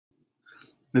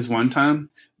This one time,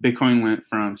 Bitcoin went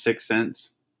from 6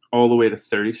 cents all the way to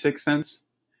 36 cents,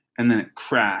 and then it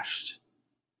crashed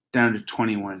down to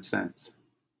 21 cents.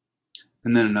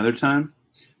 And then another time,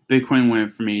 Bitcoin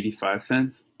went from 85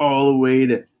 cents all the way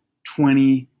to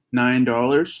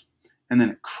 $29, and then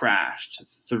it crashed to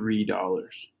 $3.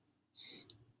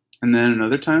 And then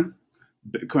another time,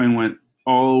 Bitcoin went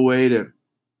all the way to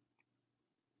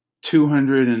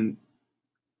 $213,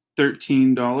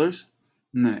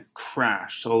 and then it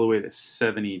crashed all the way to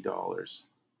 $70.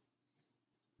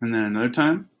 And then another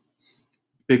time,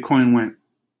 Bitcoin went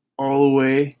all the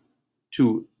way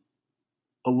to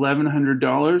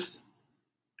 $1,100,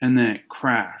 and then it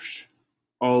crashed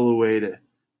all the way to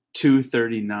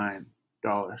 $239.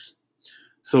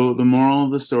 So the moral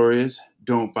of the story is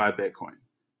don't buy Bitcoin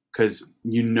because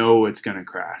you know it's going to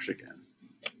crash again.